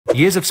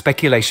Years of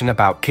speculation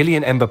about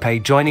Kylian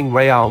Mbappé joining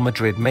Real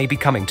Madrid may be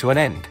coming to an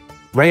end.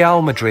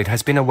 Real Madrid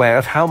has been aware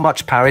of how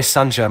much Paris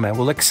Saint-Germain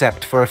will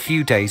accept for a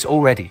few days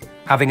already,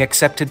 having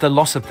accepted the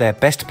loss of their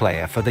best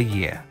player for the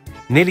year.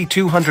 Nearly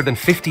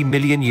 €250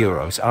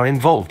 million are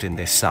involved in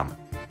this sum.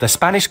 The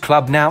Spanish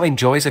club now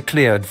enjoys a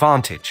clear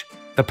advantage.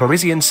 The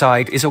Parisian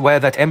side is aware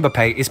that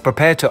Mbappé is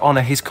prepared to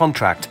honor his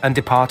contract and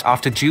depart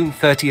after June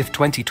 30,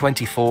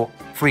 2024,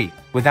 free,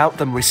 without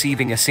them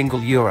receiving a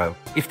single euro,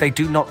 if they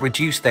do not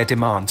reduce their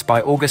demands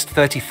by August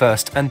 31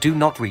 and do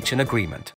not reach an agreement.